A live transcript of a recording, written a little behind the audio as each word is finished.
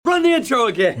intro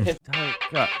again.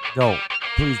 Don't.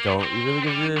 Please don't. You really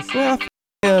gonna do this? Yeah,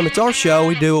 him. It's our show.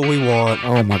 We do what we want.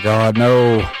 Oh my god,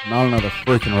 no. Not another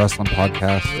freaking wrestling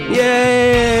podcast.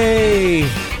 Yay!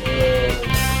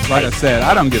 Like I said,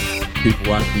 I don't give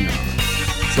people like me.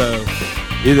 So,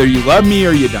 either you love me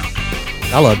or you don't.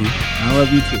 I love you. I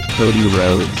love you too. Cody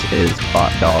Rhodes is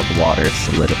hot dog water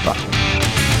solidified.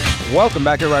 Welcome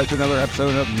back, everybody, to another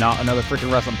episode of Not Another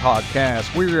Freaking Wrestling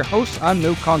Podcast. We're your hosts. I'm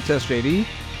No Contest JD.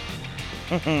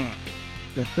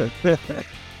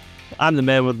 I'm the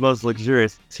man with most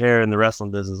luxurious hair in the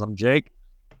wrestling business. I'm Jake.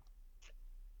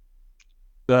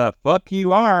 The fuck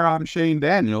you are. I'm Shane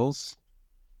Daniels.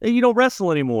 Hey, you don't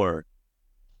wrestle anymore.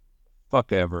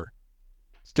 Fuck ever.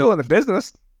 Still in the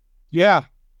business. Yeah.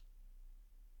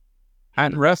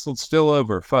 Hadn't wrestled, still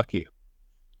over. Fuck you.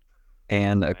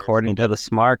 And according to the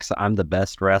Smarks, I'm the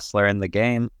best wrestler in the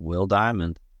game, Will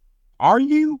Diamond. Are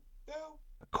you?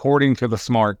 According to the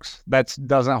Smarks. That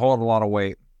doesn't hold a lot of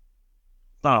weight.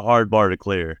 It's not a hard bar to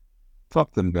clear.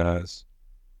 Fuck them guys.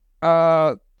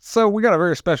 So we got a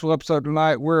very special episode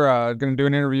tonight. We're going to do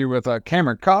an interview with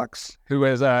Cameron Coxx, who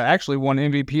has actually won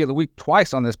MVP of the week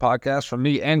twice on this podcast from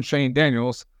me and Shane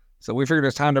Daniels. So we figured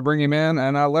it's time to bring him in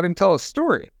and let him tell his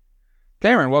story.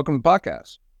 Cameron, welcome to the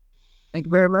podcast. Thank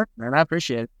you very much, man. I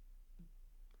appreciate it.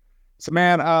 So,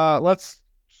 man, let's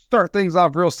start things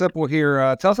off real simple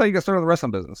here. Tell us how you got started in the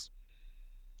wrestling business.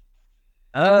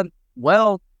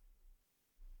 Well,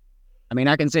 I mean,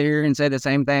 I can sit here and say the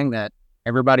same thing that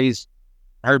everybody's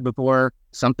heard before,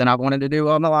 something I've wanted to do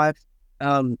all my life.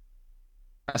 I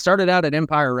started out at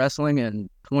Empire Wrestling in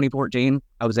 2014.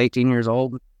 I was 18 years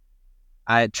old.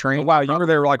 I had trained. Oh, wow, you were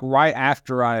there like right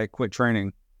after I quit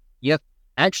training. Yep.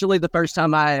 Actually, the first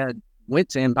time I went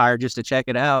to Empire just to check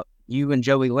it out, you and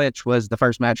Joey Lynch was the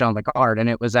first match on the card, and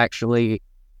it was actually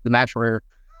the match where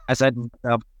I said,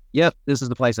 yep, this is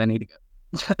the place I need to go.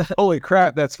 Holy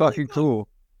crap, that's fucking cool.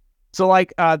 So,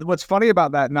 like, what's funny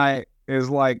about that night is,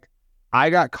 like, I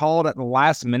got called at the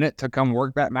last minute to come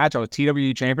work that match. I was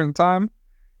TWE champion at the time,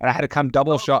 and I had to come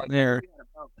double shot in there.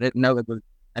 I didn't know it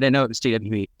was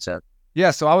TWE, so.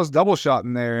 Yeah, so I was double shot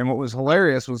in there, and what was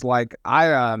hilarious was, like,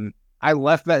 I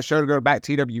left that show to go back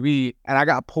to TWE, and I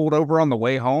got pulled over on the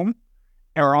way home,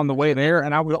 or on the way there,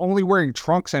 and I was only wearing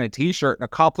trunks and a t-shirt, and a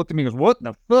cop looked at me and goes, "What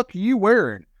the fuck are you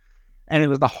wearing?" And it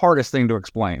was the hardest thing to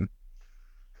explain.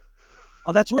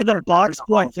 Oh, that's where the box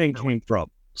point thing came from.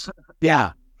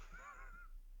 Yeah.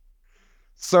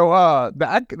 So,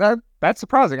 that's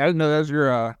surprising. I didn't know that was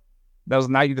your, that was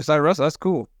the night you decided to wrestle. That's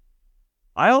cool.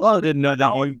 I also didn't know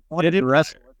that one. Did it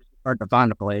wrestle? Hard to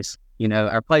find a place,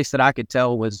 a place that I could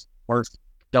tell was worth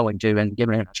going to and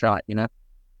giving it a shot,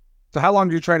 So how long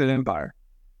did you train at Empire?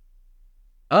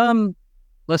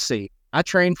 Let's see. I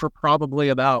trained for probably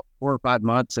about 4 or 5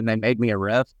 months, and they made me a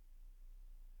ref.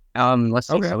 Let's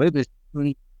see. Okay. So it was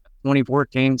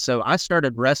 2014. So I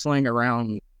started wrestling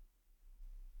around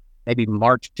maybe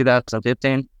March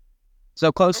 2015.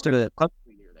 So close to the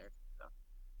year there. So.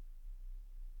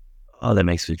 Oh, that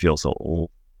makes me feel so old.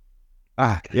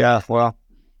 Yeah. Well,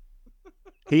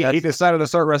 he decided to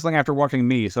start wrestling after watching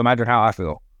me. So imagine how I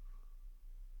feel.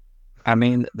 I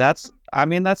mean, that's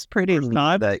pretty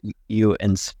neat that you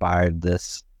inspired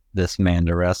this man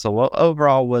to wrestle. What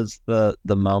overall was the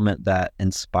moment that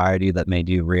inspired you, that made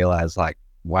you realize, like,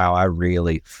 wow, I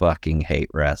really fucking hate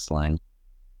wrestling?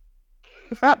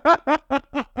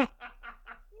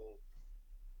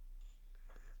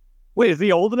 Wait, is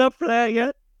he old enough for that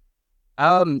yet?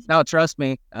 No, trust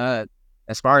me.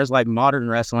 As far as like modern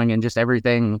wrestling and just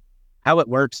everything, how it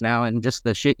works now, and just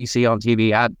the shit you see on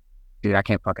TV, I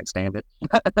can't fucking stand it.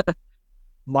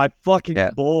 My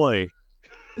fucking boy.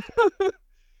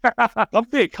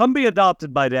 Come be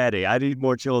adopted by daddy. I need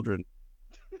more children.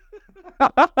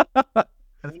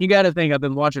 You got to think I've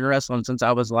been watching wrestling since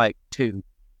I was like 2.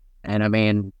 And I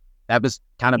mean, that was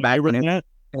kind of back when it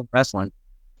was wrestling.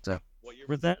 So what year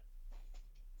was that?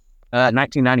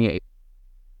 1998.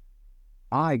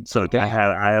 I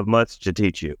have much to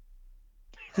teach you.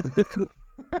 Come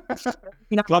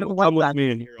with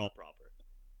me and hear all proper.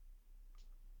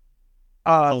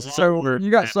 So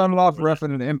you got signed off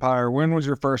reffing in Empire. When was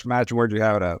your first match and where'd you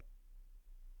have it at?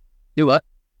 Do what?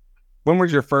 When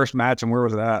was your first match and where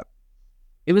was it at?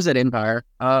 It was at Empire.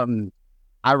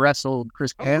 I wrestled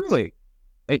Chris Pants. Really?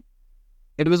 It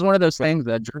was one of those things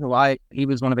that Drew White, he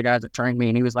was one of the guys that trained me,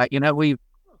 and he was like, we've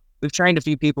trained a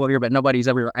few people here, but nobody's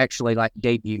ever actually like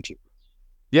debuted you.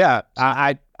 Yeah,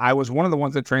 I was one of the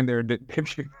ones that trained there and didn't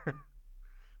debut.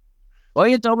 Well,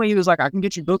 he told me, he was like, I can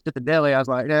get you booked at the deli. I was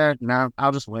like, no,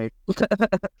 I'll just wait.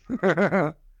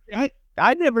 I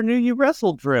never knew you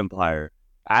wrestled for Empire.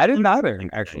 I didn't either,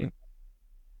 actually.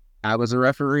 I was a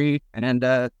referee, and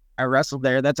I wrestled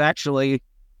there. That's actually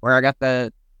where I got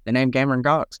the name Cameron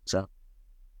Coxx. So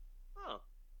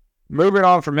Moving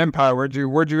on from Empire, where'd you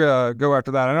go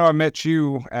after that? I know I met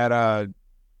you at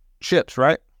Chips,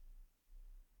 right?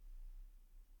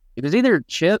 it was either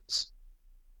Chips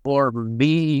or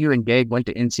me, you, and Gabe went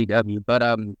to NCW. But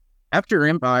after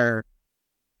Empire,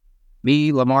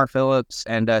 me, Lamar Phillips,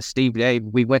 and Steve Dave,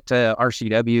 we went to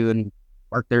RCW and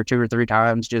worked there 2 or 3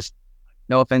 times. Just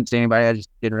no offense to anybody, I just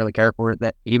didn't really care for it.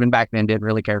 That even back then, didn't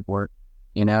really care for it.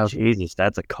 You know, Jesus,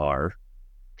 that's a car.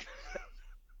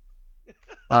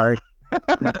 sorry.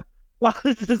 Why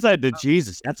did you say to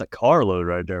Jesus? That's a carload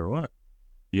right there. What?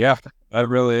 Yeah, that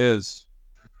really is.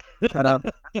 But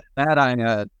that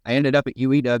I ended up at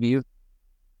UEW,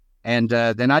 and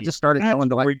then I just started going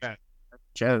to like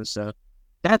shows. So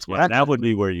that's Yeah, that would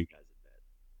be where you guys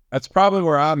That's probably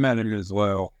where I met him as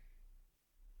well.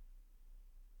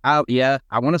 Yeah,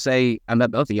 I want to say I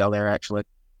met both of y'all there actually.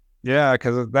 Yeah,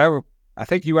 because I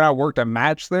think you and I worked a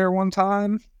match there one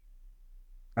time,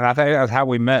 and I think that's how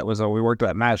we met. Was we worked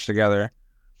that match together.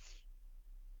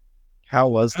 How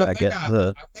was that? I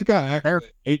think I actually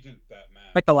agent that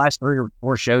match. Like the last 3 or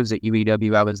 4 shows at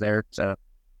UEW, I was there. So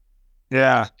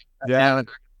Yeah, yeah,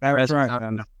 that's right.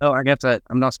 Man. oh, I guess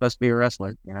I'm not supposed to be a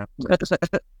wrestler. You know.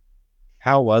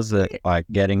 How was it like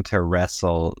getting to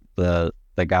wrestle the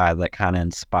guy that kind of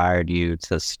inspired you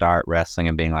to start wrestling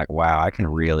and being like, wow, I can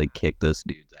really kick this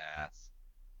dude's ass?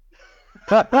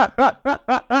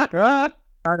 I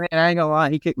ain't gonna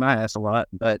lie, he kicked my ass a lot,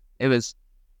 but it was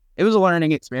a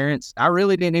learning experience. I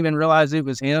really didn't even realize it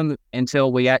was him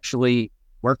until we actually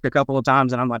worked a couple of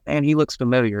times, and I'm like, man, he looks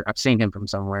familiar. I've seen him from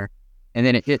somewhere. And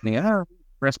then it hit me,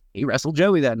 he wrestled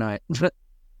Joey that night.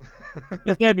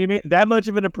 Yeah, you made that much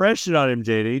of an impression on him,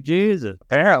 JD. Jesus.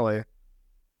 Apparently,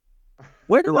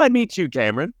 Where did I meet you,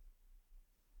 Cameron?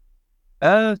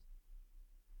 It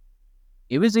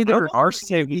was either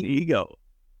RCA with Ego.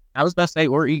 I was about to say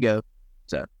or Ego.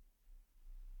 So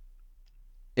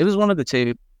it was one of the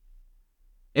two.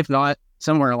 If not,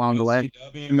 somewhere along the way.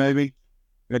 CW maybe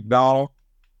MacDonald.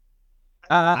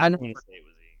 I know.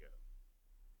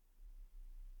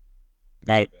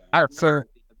 I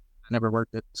never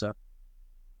worked it, so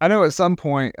I know at some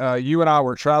point you and I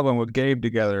were traveling with Gabe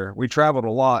together. We traveled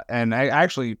a lot, and I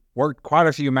actually worked quite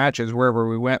a few matches wherever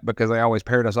we went because they always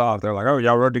paired us off. They're like, "Oh,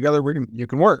 y'all rode together. You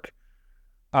can work."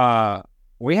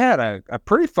 We had a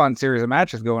pretty fun series of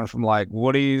matches going from like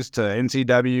Woody's to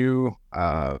NCW,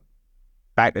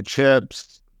 back to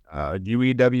Chips,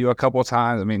 UEW a couple of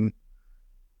times. I mean,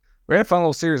 we had a fun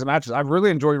little series of matches. I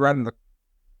really enjoyed riding one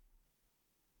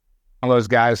of those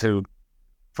guys who,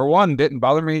 for one, didn't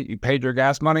bother me. You paid your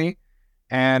gas money,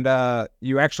 and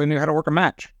you actually knew how to work a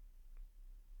match.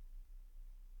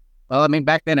 well, I mean,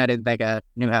 back then I didn't think I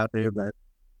knew how to, but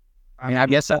I mean, I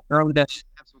guess I've grown to have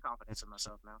some confidence in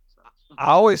myself now. So. I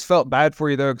always felt bad for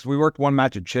you though, because we worked one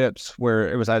match at Chips where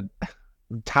it was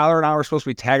Tyler and I were supposed to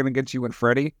be tagging against you and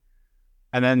Freddie,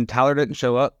 and then Tyler didn't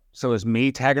show up, so it was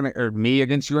me me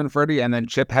against you and Freddie, and then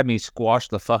Chip had me squash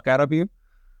the fuck out of you.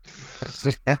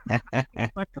 Like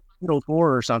a Fatal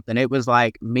 4 or something. It was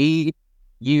like me,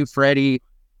 you, Freddie,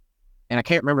 and I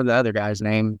can't remember the other guy's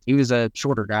name. He was a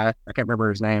shorter guy. I can't remember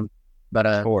his name, but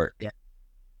yeah,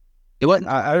 it wasn't.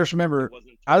 I just remember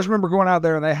going out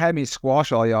there and they had me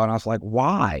squash all y'all, and I was like,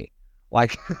 why?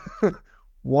 Like,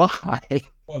 why?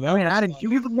 Well, I mean, I didn't.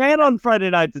 You ran on Friday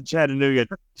night to Chattanooga,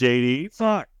 JD.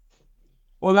 Fuck.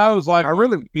 Well, that was like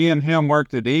me and him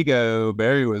worked at Ego.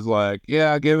 Barry was like,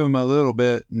 "Yeah, give him a little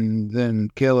bit and then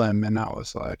kill him," and I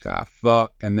was like, "Ah,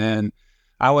 fuck!" And then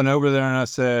I went over there and I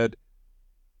said,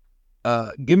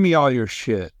 "Give me all your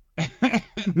shit."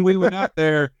 And we went out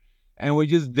there and we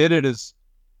just did it as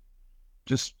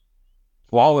just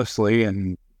flawlessly,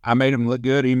 and I made him look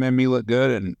good. He made me look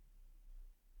good, and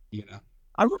you know,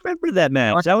 I remember that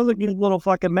match. That was a good little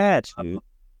fucking match, dude.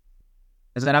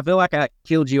 And then I feel like I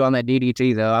killed you on that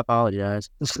DDT, though. I apologize.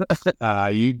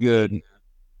 you good?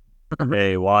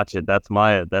 Hey, watch it. That's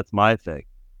my thing.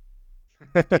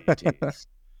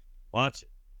 Watch it.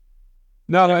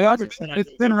 No,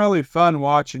 it's been really fun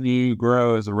watching you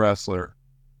grow as a wrestler.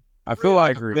 I feel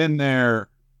like I've been there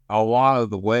a lot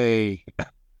of the way,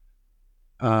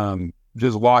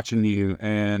 just watching you.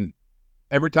 And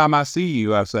every time I see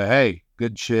you, I say, "Hey,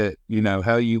 good shit." You know,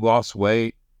 hell, you lost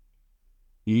weight.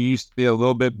 You used to be a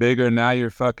little bit bigger. Now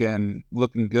you're fucking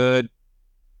looking good.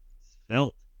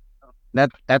 Felt.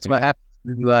 That's what happens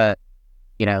when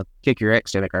you kick your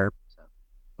ex to the curb.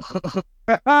 So.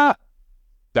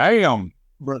 Damn.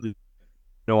 Brother.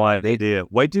 No idea.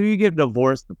 Wait till you get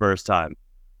divorced the first time.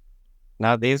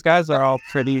 Now these guys are all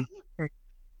pretty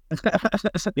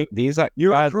These are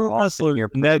You're a guys pro all wrestler, senior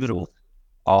inevitable.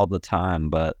 all the time,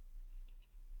 but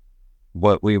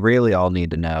what we really all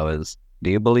need to know is, do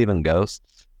you believe in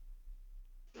ghosts?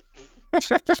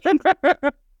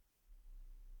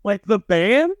 Like the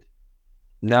band?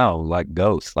 No, like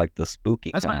ghosts, like the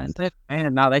spooky That's kind. not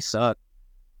man. No, they suck.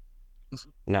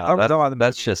 No,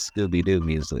 that's just Scooby-Doo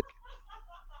music.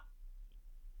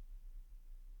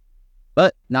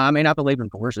 But no, I mean I believe in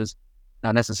forces,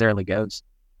 not necessarily ghosts.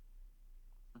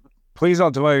 Please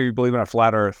don't tell me you believe in a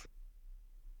flat Earth.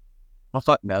 Well,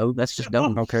 fuck no, that's just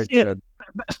dumb. Okay, Shit. good.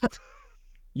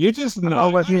 You just know.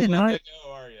 I'll let you Let know. it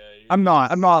go, are you? I'm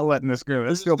not letting this go. You're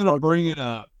It's just still gonna bring it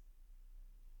up.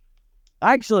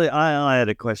 Actually, I had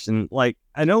a question. Like,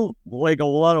 I know, like, a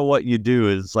lot of what you do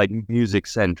is, like,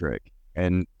 music-centric.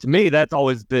 And to me, that's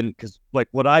always been, because, like,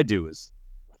 what I do is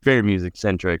very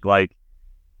music-centric. Like,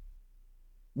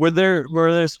 were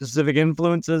there specific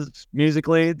influences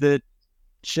musically that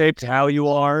shaped how you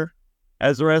are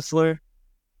as a wrestler?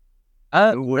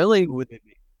 Really,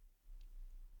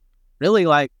 really,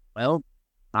 like, well,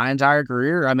 my entire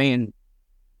career. I mean,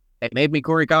 it made me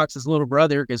Corey Cox's little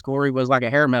brother because Corey was like a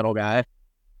hair metal guy,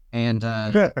 and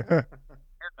hair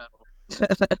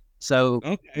metal. So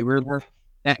we were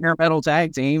that hair metal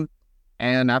tag team,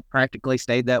 and I practically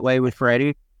stayed that way with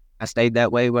Freddie. I stayed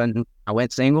that way when I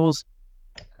went singles.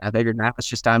 I figured now it's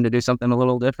just time to do something a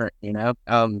little different, you know.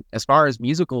 As far as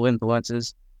musical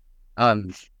influences,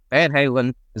 Van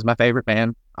Halen is my favorite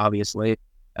band, obviously.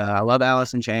 I love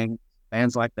Alice in Chains,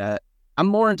 bands like that. I'm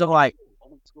more into like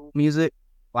old school music.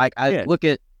 Like I look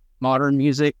at modern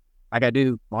music, like I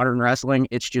do modern wrestling.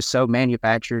 It's just so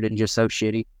manufactured and just so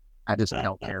shitty. I just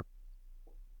don't care.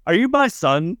 Are you my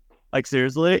son? Like,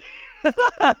 seriously?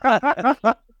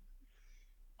 I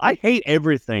hate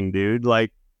everything, dude.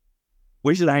 Like,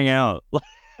 we should hang out. But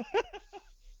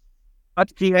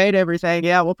if you hate everything,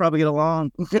 yeah, we'll probably get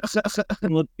along. Let's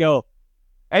go.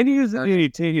 And use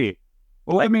DDT.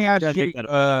 Well, let me ask I you think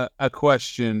that- a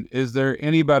question. Is there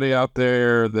anybody out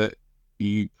there that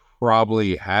you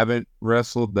probably haven't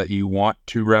wrestled that you want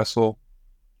to wrestle?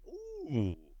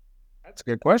 Ooh. That's a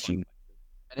good question.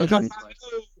 Because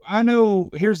I know,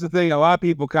 here's the thing, a lot of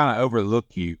people kind of overlook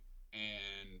you.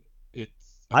 And it's...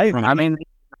 I mean,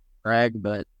 brag,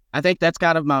 but I think that's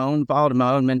kind of my own fault and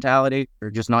my own mentality, or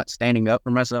just not standing up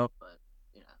for myself. But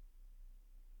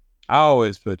I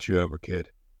always put you over, kid.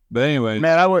 But anyway,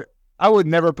 Man, I would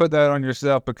never put that on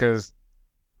yourself because,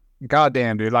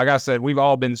 goddamn, dude. Like I said, we've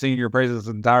all been singing your praises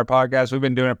the entire podcast. We've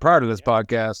been doing it prior to this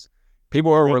podcast.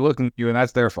 People are overlooking you, and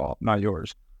that's their fault, not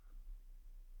yours.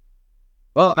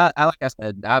 well, I like I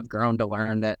said, I've grown to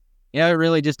learn that it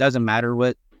really just doesn't matter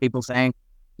what people saying.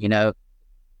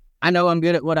 I know I'm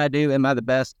good at what I do. Am I the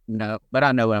best? No, but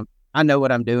I know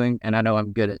what I'm doing, and I know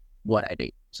I'm good at what I do.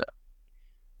 So,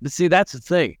 But see, that's the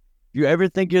thing. If you ever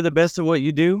think you're the best at what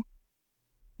you do,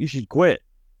 you should quit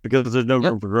because there's no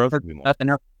room for growth anymore. nothing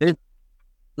else to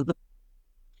do.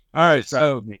 all right.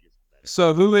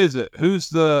 So who is it? Who's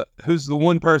the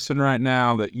one person right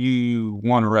now that you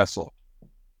want to wrestle?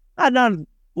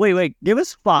 Wait. Give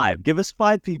us 5. Give us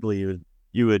 5 people you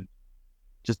would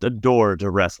just adore to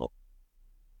wrestle.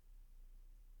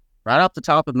 Right off the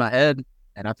top of my head,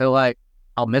 and I feel like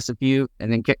I'll miss a few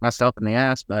and then kick myself in the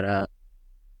ass. But of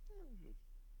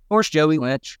course, Joey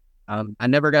Lynch. I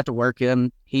never got to work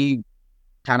him. He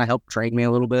kind of helped train me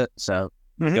a little bit, so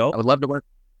I would love to work.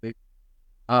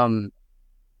 Well,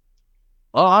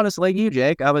 honestly, you,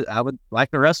 Jake, I would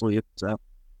like to wrestle you. So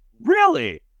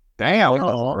Really? Damn. We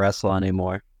don't wrestle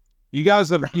anymore. You guys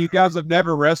have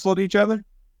never wrestled each other?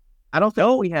 I don't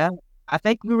think we have. I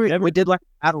think we did like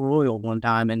a battle royal one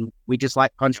time, and we just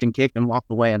like punched and kicked and walked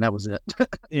away, and that was it.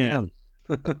 Yeah.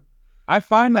 I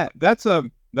find that's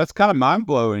kind of mind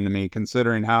blowing to me,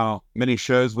 considering how many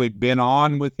shows we've been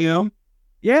on with him.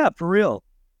 Yeah, for real.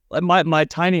 Like my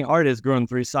tiny heart has grown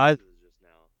 3 sizes just now.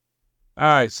 All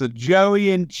right, so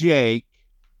Joey and Jake.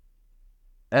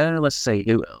 Let's see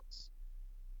who else.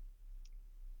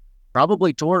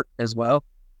 Probably Torque as well.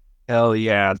 Hell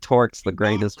yeah, Torque's the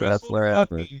greatest wrestler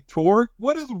ever. Fucking Torque?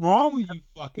 What is wrong with you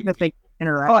fucking I think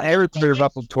Oh, everybody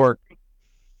wrestled Torque.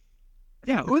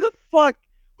 Yeah, who the fuck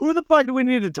do we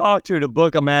need to talk to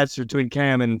book a match between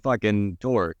Cam and fucking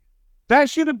Torque? That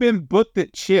should have been booked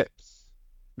at Chips.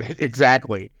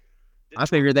 Exactly. I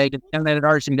figured they did that at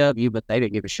RCW, but they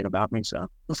didn't give a shit about me. So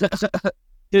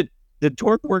Did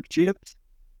Torque work Chips?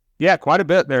 Yeah, quite a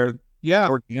bit there. Yeah.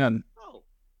 Toward the end. Oh.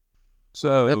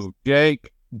 So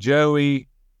Jake, Joey,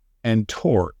 and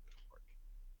Torque.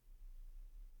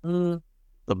 The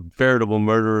veritable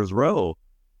murderer's row.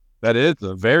 That is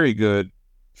a very good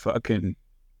fucking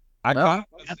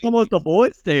That's almost a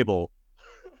boys' table.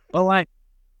 Well, like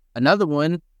another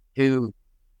one who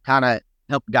kind of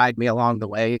helped guide me along the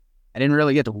way. I didn't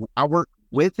really get to. I worked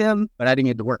with him, but I didn't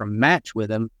get to work a match with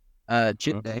him.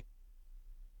 Chip Day.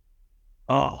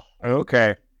 Oh,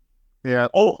 Okay. Yeah.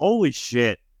 oh, holy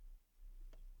shit,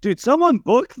 dude! Someone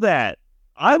booked that.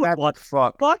 I would watch the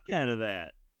fuck out of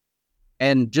that.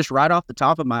 And just right off the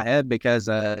top of my head, because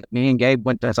me and Gabe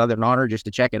went to Southern Honor just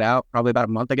to check it out probably about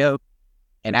a month ago.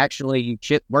 And actually,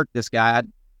 Chip worked this guy.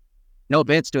 No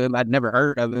offense to him, I'd never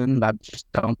heard of him. I just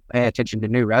don't pay attention to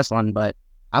new wrestling, but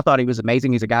I thought he was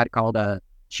amazing. He's a guy called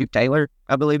Shoot Taylor,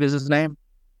 I believe is his name.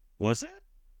 What's that?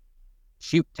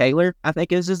 Shoot Taylor, I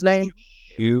think is his name.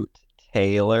 Shoot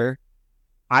Taylor.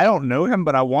 I don't know him,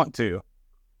 but I want to.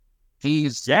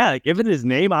 He's Given his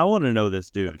name, I want to know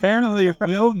this dude. Apparently,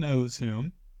 Will knows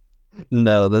him.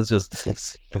 No, that's just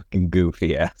this fucking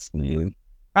goofy ass name.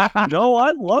 No,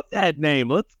 I love that name.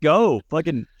 Let's go.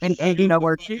 Fucking and you know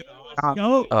where let's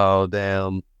go. Oh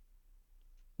damn.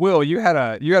 Will, you had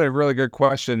a really good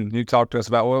question you talked to us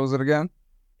about. What was it again?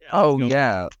 Oh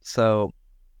yeah. So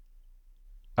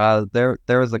there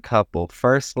was a couple.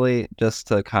 Firstly, just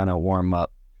to kind of warm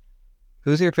up,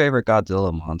 who's your favorite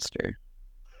Godzilla monster?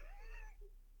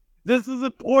 This is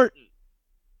important.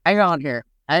 hang on here.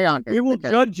 We will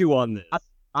because judge you on this.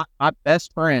 my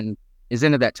best friend is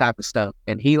into that type of stuff,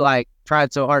 and he like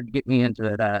tried so hard to get me into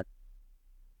it.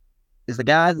 Is the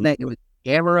guy's name it was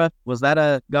Gamera? Was that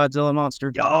a Godzilla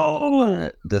monster?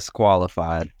 Yo,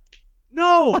 Disqualified.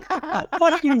 no,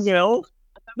 fuck you, Will.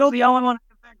 No, the only one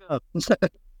I can think of.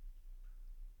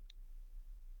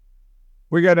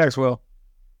 We got next, Will.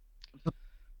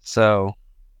 So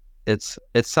it's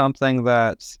something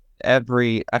that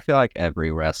I feel like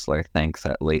every wrestler thinks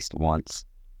at least once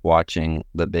watching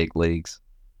the big leagues.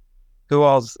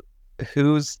 Who's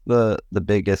the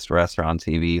biggest wrestler on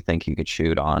TV you think you could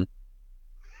shoot on?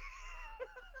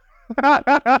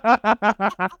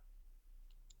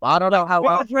 I don't know how.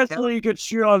 What wrestler you could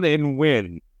shoot on and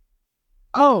win?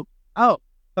 Oh,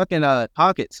 fucking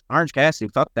Pockets, Orange Cassidy.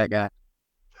 Fuck that guy.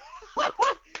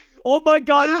 Oh my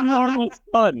god, you are my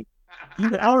son.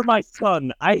 You are my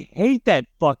son. I hate that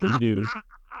fucking dude.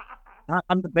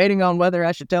 I'm debating on whether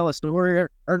I should tell a story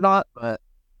or not, but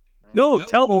No,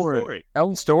 tell the story. Tell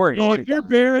the story. No, if you're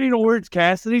burying Orange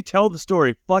Cassidy, tell the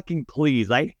story. Fucking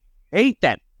please. I hate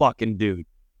that fucking dude.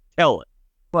 Tell it.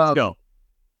 well, Let's go.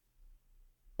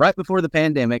 right before the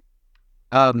pandemic,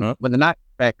 when the Night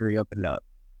Factory opened up,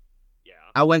 Yeah.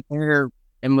 I went there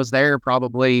and was there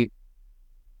probably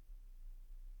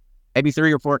maybe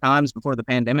 3 or 4 times before the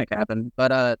pandemic happened.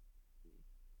 But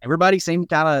everybody seemed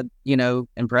kind of,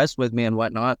 impressed with me and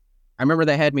whatnot. I remember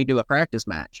they had me do a practice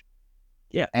match.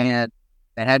 Yeah. And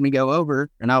they had me go over,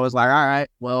 and I was like, all right,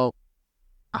 well,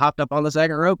 I hopped up on the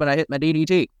second rope and I hit my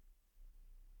DDT.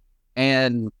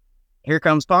 And here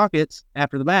comes Pockets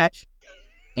after the match,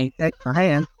 and he takes my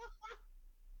hand,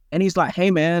 and he's like, hey,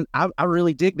 man, I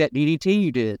really dig that DDT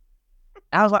you did.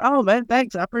 I was like, oh, man,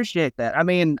 thanks. I appreciate that. I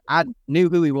mean, I knew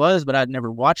who he was, but I'd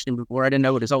never watched him before. I didn't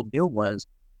know what his whole deal was.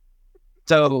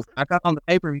 So I got on the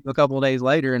pay-per-view a couple of days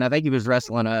later, and I think he was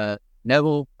wrestling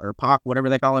Neville or Pac, whatever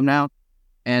they call him now.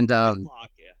 And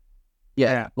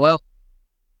yeah, well,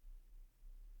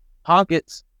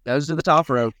 Pockets goes to the top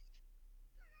rope,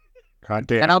 God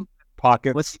damn. and I'm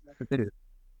Pockets. what's he do?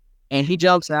 And he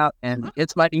jumps out and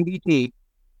hits my DDT,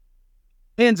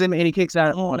 pins him, and he kicks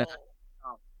out on it.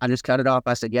 I just cut it off.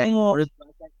 I said, yeah, you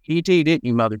DDT, didn't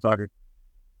you, motherfucker?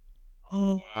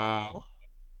 Oh, Wow.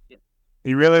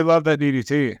 He really loved that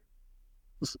DDT.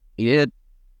 He did.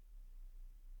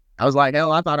 I was like,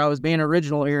 hell, I thought I was being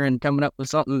original here and coming up with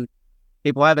something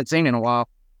people haven't seen in a while.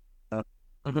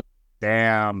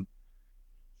 Damn.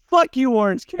 fuck you,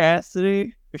 Orange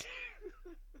Cassidy.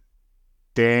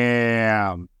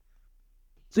 Damn.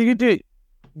 So you do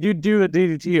a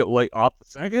DDT at like off the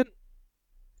second?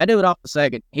 I do it off the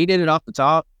second. He did it off the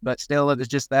top, but still, it was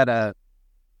just that,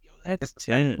 That's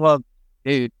 10. well,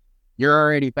 dude, you're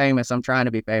already famous. I'm trying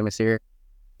to be famous here.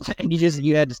 And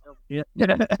you had to,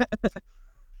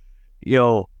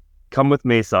 Yo, come with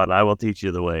me, son. I will teach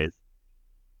you the ways.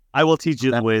 I will teach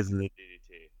you the ways of the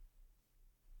DDT.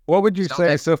 What would you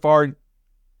say so far?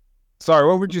 Sorry,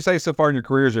 what would you say so far in your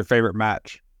career is your favorite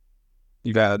match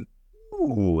you've had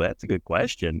Ooh, that's a good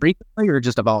question. recently or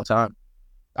just of all time?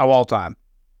 of all time?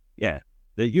 Yeah,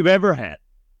 that you've ever had.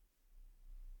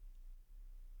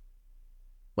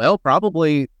 Well,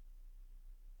 probably a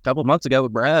couple months ago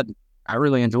with Brad. I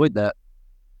really enjoyed that.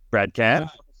 Brad Cat?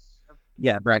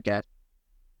 Yeah, Brad Cat.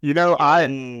 You know, I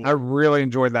really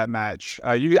enjoyed that match.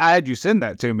 I had you send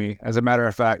that to me, as a matter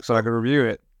of fact, so I could review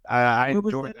it. I Where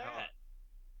was enjoyed that that. at?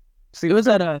 See, it was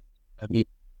at a It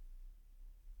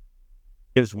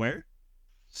was where?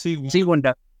 see one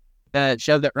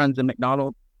show that runs in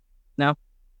MacDonald.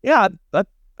 Yeah,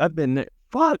 I've been there.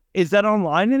 Fuck, is that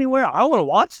online anywhere? I want to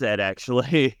watch that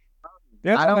actually.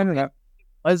 Yeah, I don't- I don't know.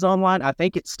 Was online. I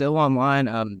think it's still online.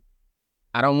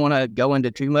 I don't want to go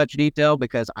into too much detail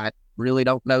because I really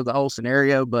don't know the whole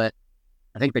scenario, but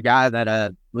I think the guy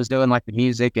that was doing like the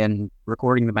music and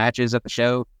recording the matches at the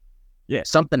show, Yeah.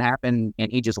 something happened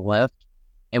and he just left.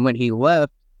 And when he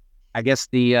left, I guess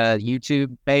the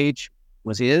YouTube page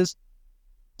was his.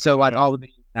 So like all of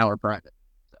these now are private.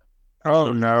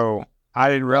 Oh no, I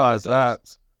didn't realize that.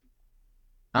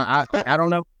 I don't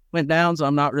know what went down, so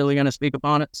I'm not really going to speak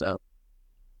upon it. So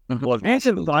Well, if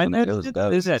you can find that, It was shit,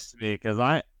 dope. send that to me because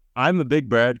I'm a big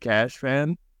Brad Cash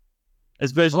fan,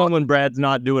 especially when Brad's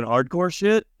not doing hardcore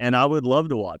shit, and I would love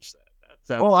to watch that.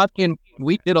 That well,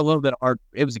 we did a little bit of hard.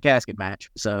 It was a casket match,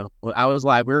 so I was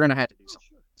like, we're going to have to do something.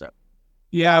 So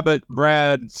Yeah, but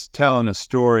Brad's telling a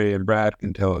story, and Brad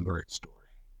can tell a great story.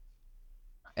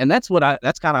 and that's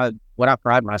kind of what I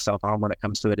pride myself on when it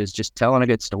comes to it is just telling a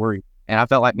good story. And I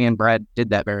felt like me and Brad did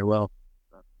that very well.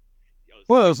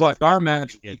 Well, it was like our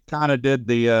match. He kind of did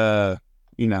the,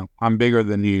 I'm bigger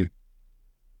than you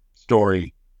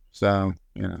story. So,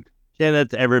 yeah,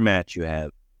 that's every match you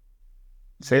have.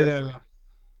 say that.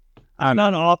 It's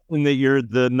not often that you're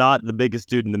not the biggest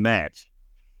dude in the match.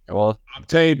 Well,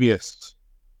 Octavius.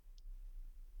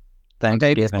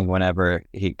 Thanksgiving whenever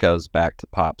he goes back to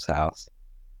Pop's house.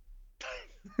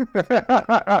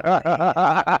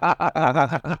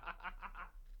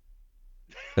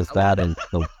 Because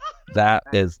that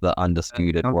is the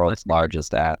undisputed world's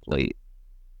largest athlete.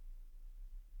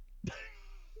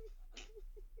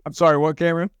 I'm sorry, what,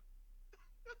 Cameron?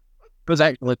 It was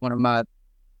actually one of my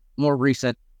more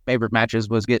recent favorite matches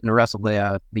was getting to wrestle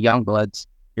the Young Bloods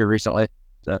here recently.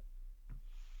 So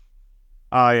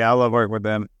Oh yeah, I love working with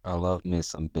them. I love me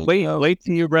some big. Wait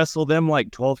till you wrestle them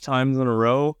like 12 times in a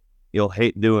row. You'll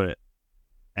hate doing it.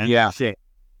 And Yeah. shit.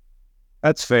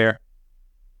 That's fair.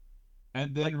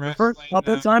 And then The first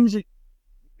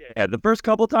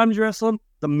couple times you wrestle them,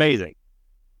 it's amazing.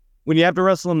 When you have to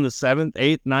wrestle them the 7th,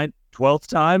 8th, 9th, 12th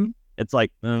time, it's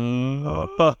like,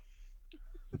 But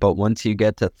once you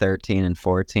get to 13 and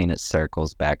 14, it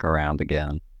circles back around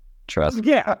again. Trust me.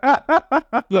 yeah.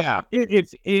 Yeah.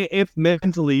 If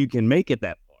mentally you can make it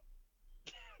that far.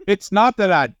 It's not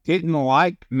that I didn't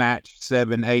like match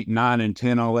 7, 8, 9, and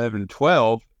 10, 11,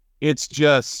 12. It's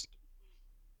just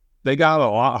they got a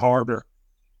lot harder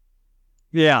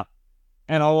Yeah.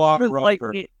 and a lot Like,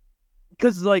 rougher.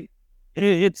 because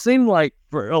it seemed like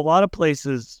for a lot of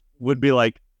places would be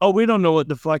like, oh, we don't know what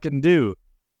to fucking do.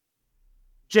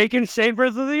 Jake and Shane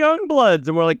versus the Young Bloods,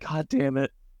 and we're like, God damn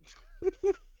it.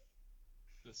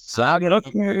 So I'll get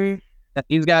okay.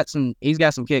 He's got some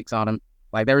kicks on him.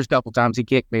 Like there was a couple times he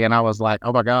kicked me and I was like,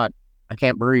 oh my God, I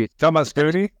can't breathe. Talking about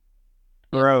Scooty?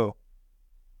 Bro.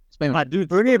 It's been My dude,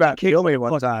 Scooty about kicks killed me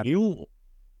like one fucking time. mule.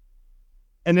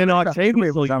 And then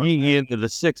Octavius will get you into the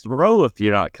 6th row if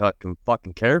you're not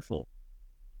fucking careful.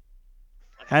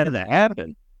 How did that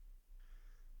happen?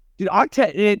 Dude,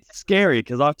 it's scary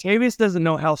because Octavius doesn't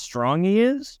know how strong he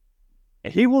is.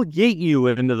 And he will get you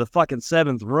into the fucking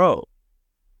 7th row.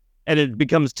 And it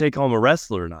becomes take home a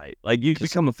wrestler night. Like you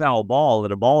become a foul ball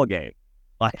at a ball game.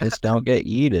 Like Just don't get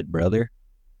yeeted, brother.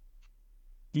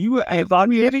 if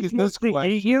Octavius wants to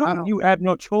hate you, you have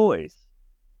no choice.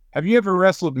 Have you ever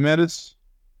wrestled Menace?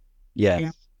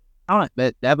 Yes.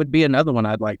 but that would be another one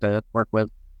I'd like to work with.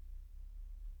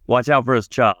 Watch out for his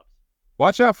chops.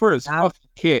 Watch out for his tough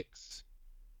kicks.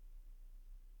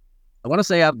 I want to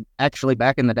say I've actually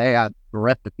back in the day I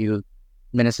reffed a few of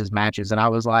Menace's matches and I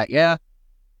was like, yeah,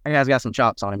 that guy's got some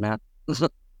chops on him, man.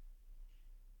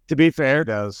 To be fair,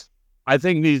 I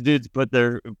think these dudes put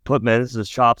Menace's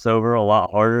chops over a lot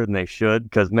harder than they should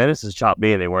because Menace's chop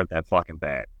me and they weren't that fucking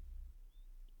bad.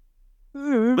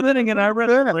 But then again, I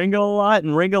wrestled Ringo a lot,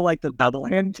 and Ringo like the double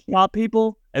hand chop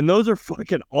people, and those are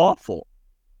fucking awful.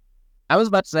 I was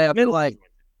about to say I feel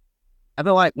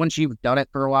like once you've done it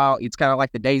for a while, it's kind of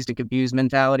like the dazed and confused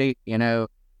mentality. You know,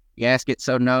 your ass gets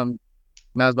so numb,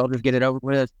 might as well just get it over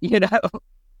with. You know.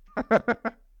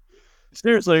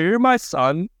 Seriously, you're my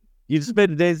son. You just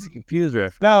made a Dazed and Confused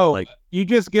riff. No, Like- you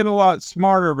just get a lot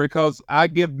smarter because I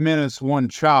give Menace one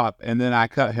chop and then I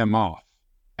cut him off.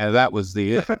 And that was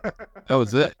it. That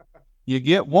was it. You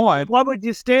get one. Why would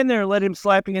you stand there and let him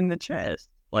slap you in the chest?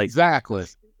 Like, Exactly.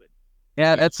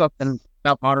 Yeah, that's something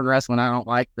about modern wrestling I don't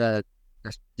like. The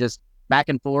just back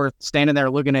and forth, standing there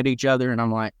looking at each other, and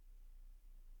I'm like,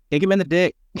 kick him in the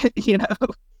dick, you know.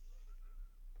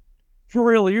 For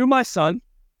real, you're my son.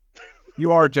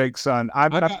 You are Jake's son. I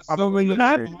got so many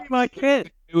Not to be my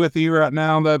kid. with you right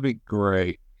now. That'd be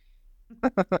great.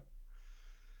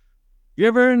 You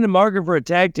ever in the market for a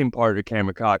tag team partner,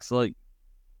 Cameron Coxx? Like,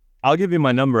 I'll give you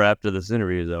my number after this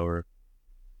interview is over.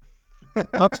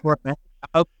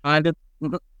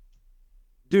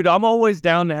 Dude, I'm always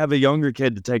down to have a younger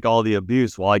kid to take all the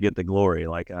abuse while I get the glory.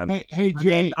 Like, Hey,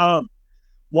 Jake.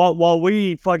 While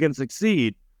we fucking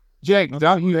succeed. Jake,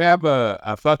 don't you have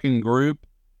a fucking group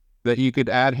that you could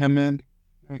add him in?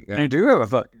 You do have a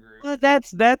fucking group. Well,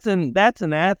 that's in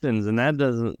Athens, and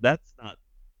that's not.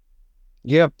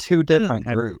 You have two different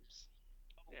groups.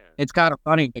 It's kind of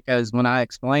funny because when I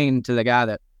explained to the guy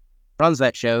that runs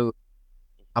that show,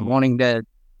 I'm wanting to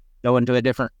go into a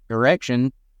different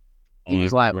direction. He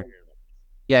was like,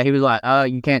 yeah, he was like, oh,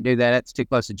 you can't do that. That's too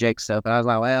close to Jake's stuff. And I was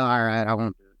like, well, all right, I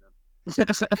won't do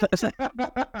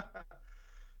it.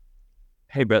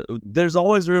 Hey, bro, there's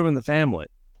always room in the family.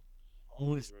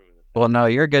 Always room in the family. Well, no,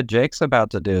 you're good. Jake's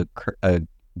about to do a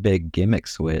big gimmick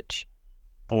switch.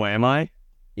 Oh, am I?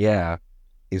 Yeah.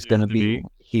 He's gonna be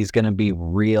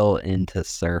real into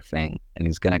surfing, and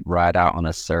he's gonna ride out on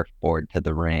a surfboard to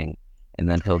the ring, and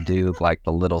then he'll do like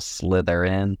the little slither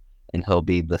in, and he'll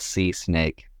be the sea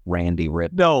snake, Randy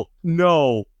Rip. No.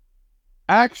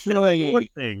 Actually,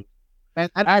 Thing.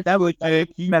 Jake,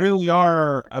 you really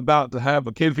are about to have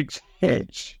a kid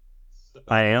exchange.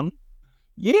 I am.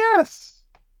 Yes.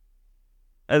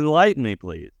 Enlighten me,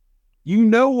 please. You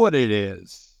know what it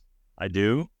is. I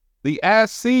do. The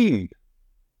as seen.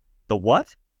 The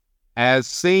what? As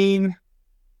seen.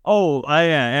 Oh,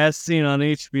 as seen on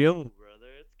HBO, brother.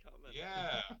 It's coming.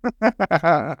 Yeah.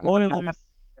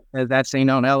 As that scene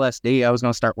on LSD, I was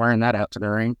going to start wearing that out to the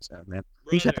ring. So, man.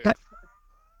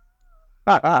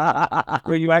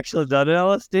 Were you actually done at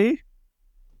LSD?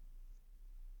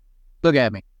 Look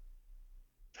at me.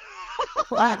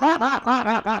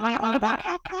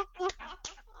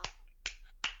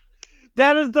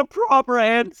 That is the proper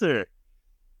answer.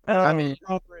 I mean,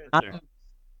 proper answer.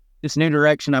 This new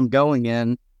direction I'm going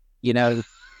in, you know,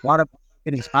 a lot of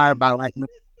get inspired by like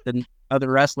the other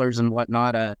wrestlers and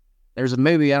whatnot. There's a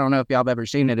movie, I don't know if y'all have ever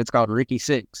seen it. It's called Ricky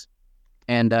Six.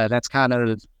 And that's kind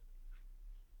of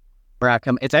where I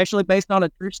come. It's actually based on a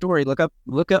true story. Look up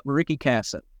Ricky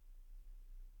Casson.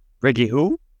 Ricky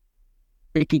who?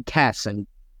 Ricky Casson.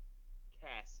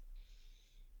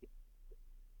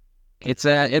 It's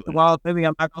a wild movie.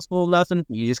 I'm not gonna spoil nothing.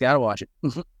 You just gotta watch it.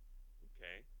 Okay.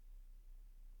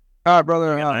 All right,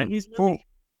 brother. 90s movie?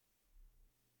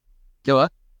 Go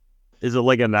what? Is it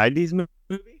like a 90s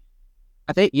movie?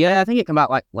 I think it came out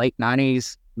like late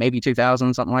 90s, maybe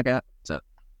 2000, something like that. So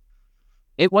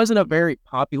it wasn't a very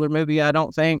popular movie, I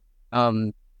don't think.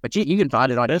 But you can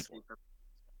find it on this.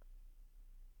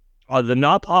 The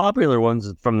not popular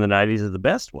ones from the 90s are the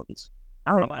best ones.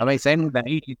 I don't know. I mean, same with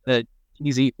the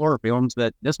cheesy horror films,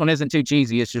 but this one isn't too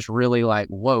cheesy. It's just really like,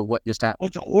 whoa, what just happened? Oh,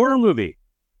 it's a horror movie.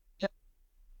 Yep.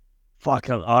 Fuck.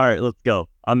 All right, let's go.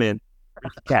 I'm in.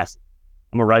 Cast.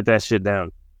 I'm gonna write that shit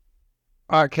down.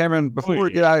 All right, Cameron, before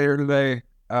we get out of here today,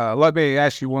 let me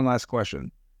ask you one last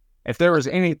question. If there was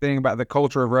anything about the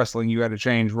culture of wrestling you had to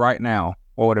change right now,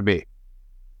 what would it be?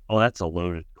 Oh, that's a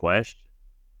loaded question.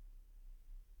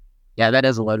 Yeah, that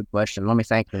is a loaded question. Let me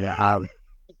think.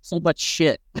 So much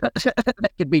shit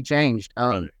that could be changed.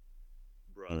 Brother.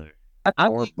 I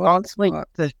think honestly,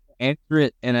 to answer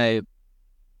it in a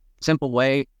simple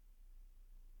way,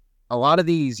 a lot of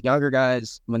these younger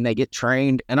guys, when they get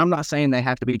trained, and I'm not saying they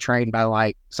have to be trained by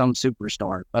like some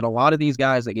superstar, but a lot of these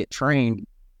guys that get trained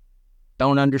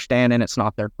don't understand, and it's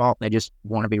not their fault. They just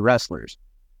want to be wrestlers.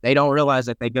 They don't realize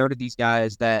that they go to these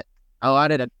guys that, oh,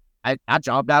 I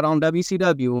jobbed out on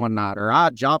WCW one night, or I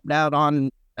jobbed out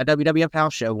on a WWF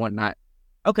house show one night.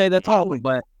 Okay, that's all,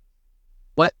 but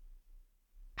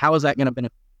how is that going to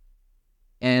benefit?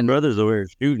 And Brothers are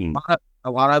shooting.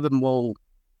 A lot of them will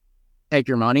take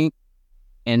your money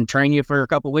and train you for a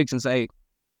couple of weeks and say,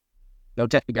 go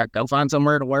find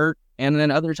somewhere to work. And then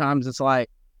other times it's like,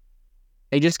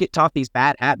 they just get taught these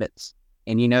bad habits.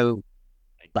 And, you know,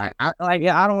 I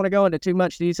don't want to go into too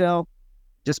much detail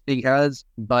just because,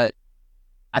 but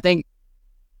I think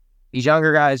these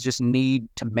younger guys just need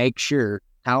to make sure,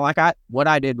 kind of like what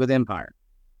I did with Empire.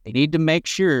 They need to make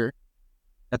sure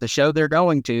that the show they're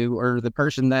going to, or the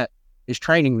person that is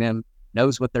training them,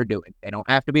 knows what they're doing. They don't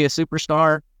have to be a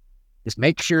superstar. Just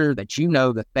make sure that you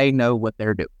know that they know what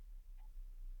they're doing.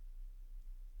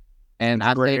 And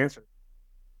I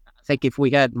think if we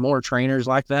had more trainers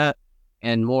like that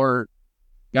and more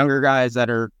younger guys that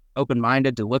are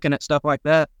open-minded to looking at stuff like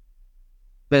that,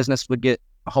 business would get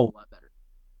a whole lot better.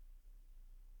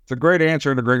 It's a great answer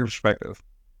and a great perspective.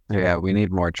 Yeah, we need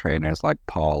more trainers like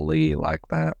Paul Lee like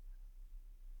that.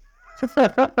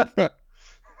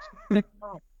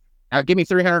 Now give me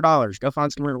 $300. Go find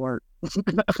somewhere to work.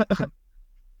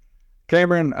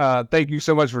 Cameron, thank you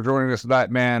so much for joining us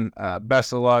tonight, man.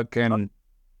 Best of luck, and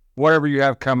whatever you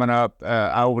have coming up,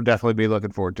 I will definitely be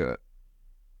looking forward to it.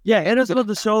 Yeah, and it's with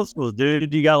the show schools,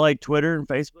 dude. You got like Twitter and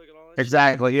Facebook and all that.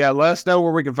 Exactly. Yeah, let us know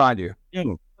where we can find you. Yeah.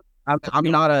 I'm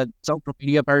not a social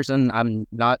media person. I'm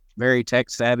not very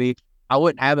tech savvy. I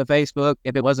wouldn't have a Facebook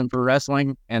if it wasn't for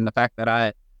wrestling and the fact that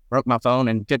I broke my phone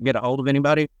and couldn't get a hold of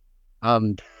anybody.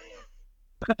 But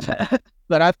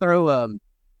I throw a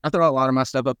lot of my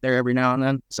stuff up there every now and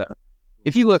then. So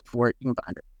if you look for it, you can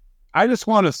find it. I just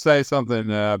want to say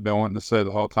something I've been wanting to say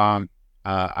the whole time.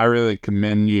 I really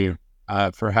commend you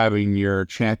for having your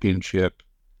championship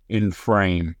in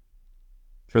frame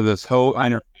for this whole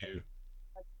interview.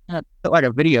 I put like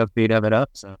a video feed of it up.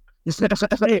 So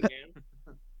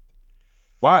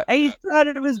Why? Hey, he's proud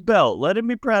of his belt. Let him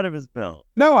be proud of his belt.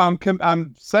 No, I'm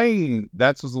saying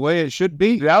that's the way it should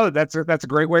be. Yeah, that's a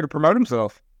great way to promote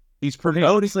himself. He's pretty.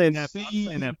 I'm saying that for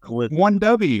the listeners.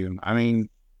 1W. I mean,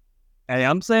 Hey,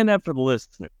 I'm saying that for the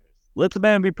listeners. Let the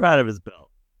man be proud of his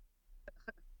belt.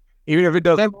 Even if it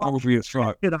doesn't be as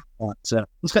strong. So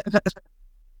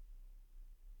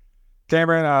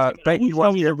Cameron, thank you.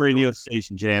 Tell me your radio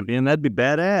station champion. That'd be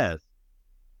badass.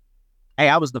 hey,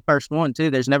 I was the first one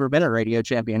too. There's never been a radio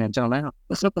champion until now.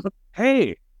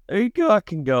 Hey, there you go. I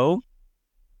can go.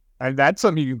 And that's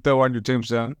something you can throw on your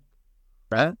tombstone.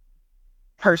 Right?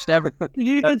 First ever.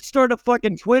 You could start a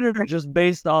fucking Twitter just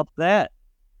based off that.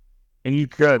 And you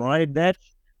could. Ride that.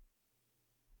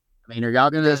 I mean, are y'all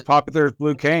gonna? As popular as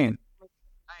Blue Cane.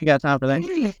 I ain't got time for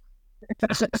that.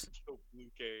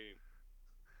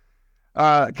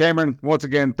 Cameron, once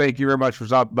again, thank you very much for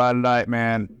stopping by tonight,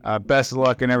 man. Best of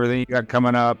luck in everything you got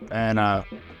coming up, and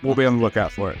we'll be on the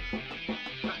lookout for it.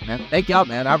 Man, thank y'all,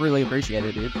 man. I really appreciate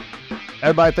it, dude.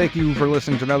 Everybody, thank you for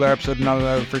listening to another episode of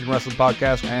another Freaking Wrestling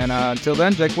Podcast. And until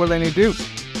then, Jake, what do they need to do?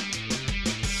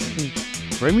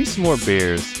 Bring me some more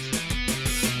beers.